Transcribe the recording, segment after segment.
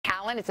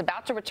Talent is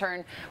about to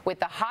return with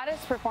the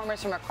hottest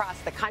performers from across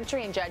the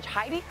country, and Judge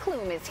Heidi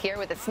Klum is here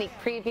with a sneak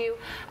preview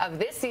of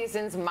this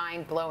season's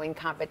mind-blowing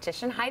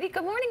competition. Heidi,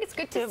 good morning. It's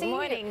good to see you. Good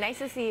morning. Nice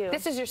to see you.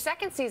 This is your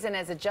second season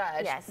as a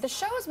judge. Yes. The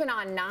show has been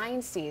on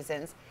 9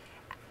 seasons.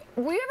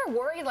 Were you ever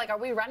worried, like, are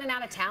we running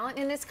out of talent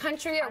in this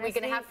country? Are we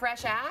going to have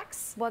fresh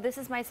acts? Well, this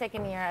is my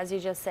second year, as you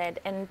just said,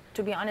 and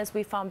to be honest,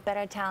 we found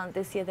better talent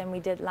this year than we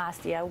did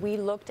last year. We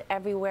looked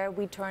everywhere,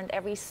 we turned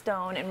every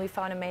stone, and we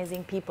found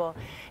amazing people.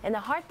 And the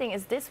hard thing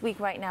is this week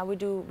right now, we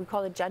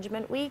call it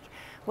Judgment Week,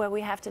 where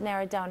we have to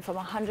narrow it down from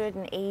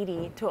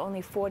 180 to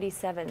only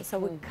 47. So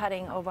we're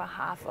cutting over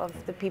half of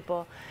the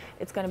people.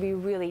 It's going to be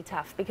really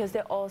tough because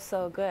they're all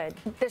so good.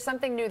 There's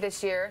something new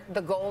this year,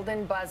 the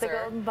golden buzzer. The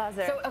golden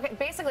buzzer. So, okay,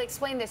 basically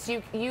explain this.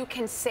 You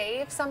can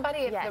save somebody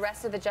if the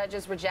rest of the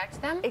judges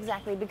reject them?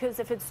 Exactly, because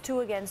if it's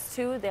 2 against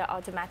 2, they're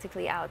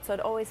automatically out. So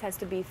it always has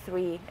to be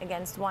 3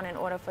 against 1 in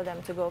order for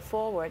them to go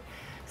forward.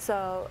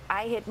 So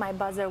I hit my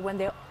buzzer when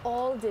they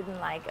all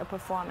didn't like a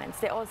performance.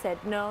 They all said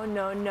no,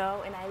 no,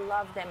 no, and I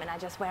loved them, and I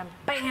just went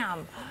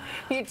bam.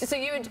 So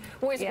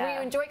were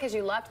you enjoyed because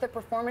you loved the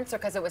performance, or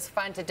because it was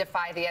fun to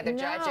defy the other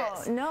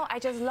judges? No, I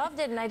just loved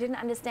it, and I didn't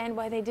understand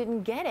why they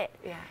didn't get it.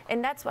 Yeah.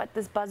 And that's what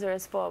this buzzer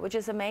is for, which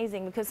is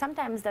amazing, because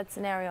sometimes that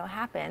scenario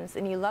happens,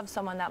 and you love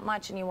someone that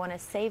much, and you want to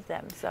save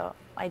them. So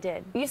I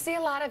did. You see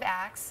a lot of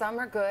acts. Some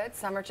are good,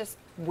 some are just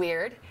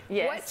weird.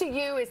 Yes. What to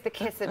you is the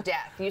kiss of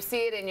death? You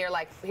see it and you're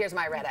like, here's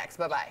my red X,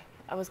 bye-bye.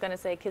 I was going to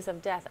say kiss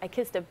of death. I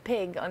kissed a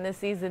pig on this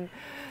season.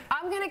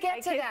 I'm going to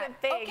get to that.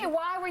 Okay,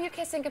 why were you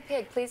kissing a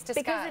pig? Please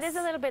discuss. Because it is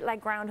a little bit like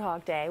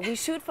Groundhog Day. We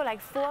shoot for like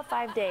 4 or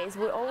 5 days.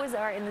 We always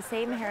are in the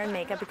same hair and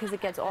makeup because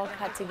it gets all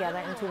cut together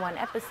into one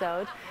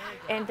episode.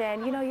 And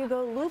then, you know, you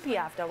go loopy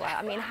after a while.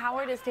 I mean,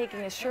 Howard is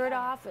taking his shirt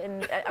off,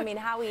 and I mean,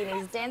 Howie, and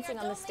he's dancing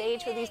on the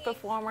stage for these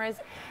performers.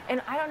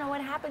 And I don't know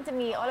what happened to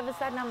me. All of a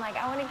sudden, I'm like,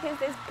 I want to kiss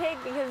this pig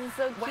because it's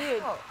so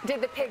cute. Wow.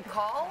 Did the pig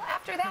call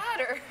after that,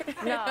 or?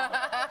 No.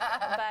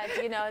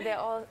 But, you know, they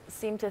all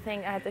seem to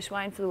think I had the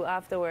swine flu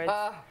afterwards.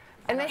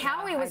 And then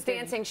Howie was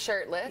dancing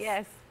shirtless.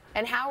 Yes.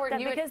 And Howard,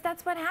 because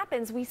that's what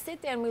happens. We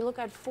sit there and we look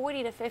at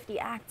 40 to 50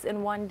 acts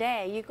in one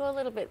day. You go a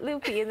little bit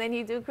loopy, and then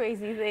you do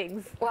crazy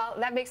things. Well,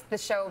 that makes the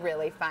show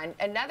really fun.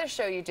 Another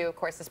show you do, of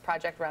course, is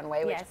Project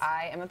Runway, which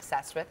I am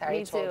obsessed with. I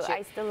already told you.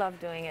 I still love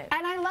doing it.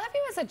 And I love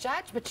you as a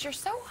judge, but you're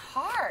so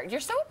hard.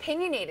 You're so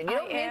opinionated. You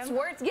don't mince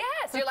words.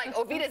 Yes. You're like,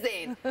 Auf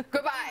Wiedersehen.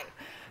 Goodbye.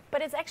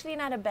 But it's actually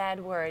not a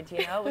bad word,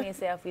 you know, when you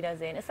say Auf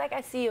Wiedersehen. It's like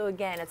I see you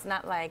again. It's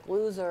not like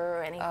loser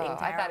or anything terrible.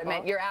 I thought it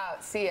meant you're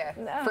out. See ya,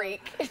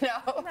 freak.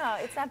 No. No,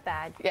 it's not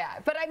bad. Yeah,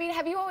 but I mean,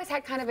 have you always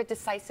had kind of a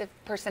decisive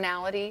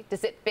personality?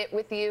 Does it fit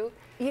with you?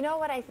 You know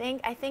what I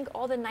think? I think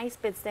all the nice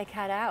bits they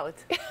cut out.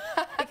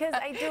 Because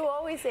I do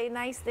always say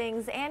nice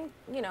things and,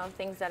 you know,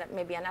 things that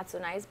maybe are not so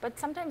nice, but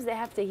sometimes they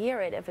have to hear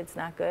it if it's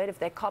not good, if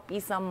they copy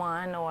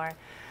someone, or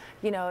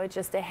you know,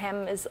 just a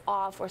hem is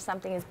off or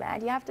something is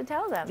bad, you have to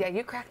tell them. Yeah,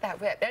 you crack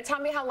that whip. Now, tell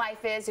me how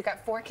life is. You've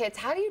got 4 kids.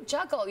 How do you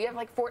juggle? You have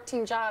like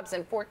 14 jobs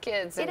and 4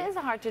 kids. It is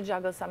hard to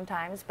juggle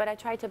sometimes, but I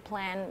try to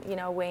plan, you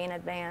know, way in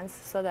advance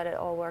so that it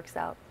all works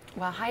out.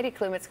 Well, Heidi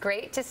Klum, it's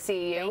great to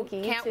see you. Thank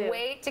you. Can't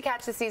wait to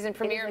catch the season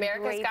premiere.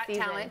 America's Got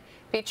Talent,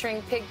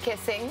 featuring pig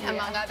kissing,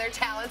 among other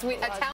talents.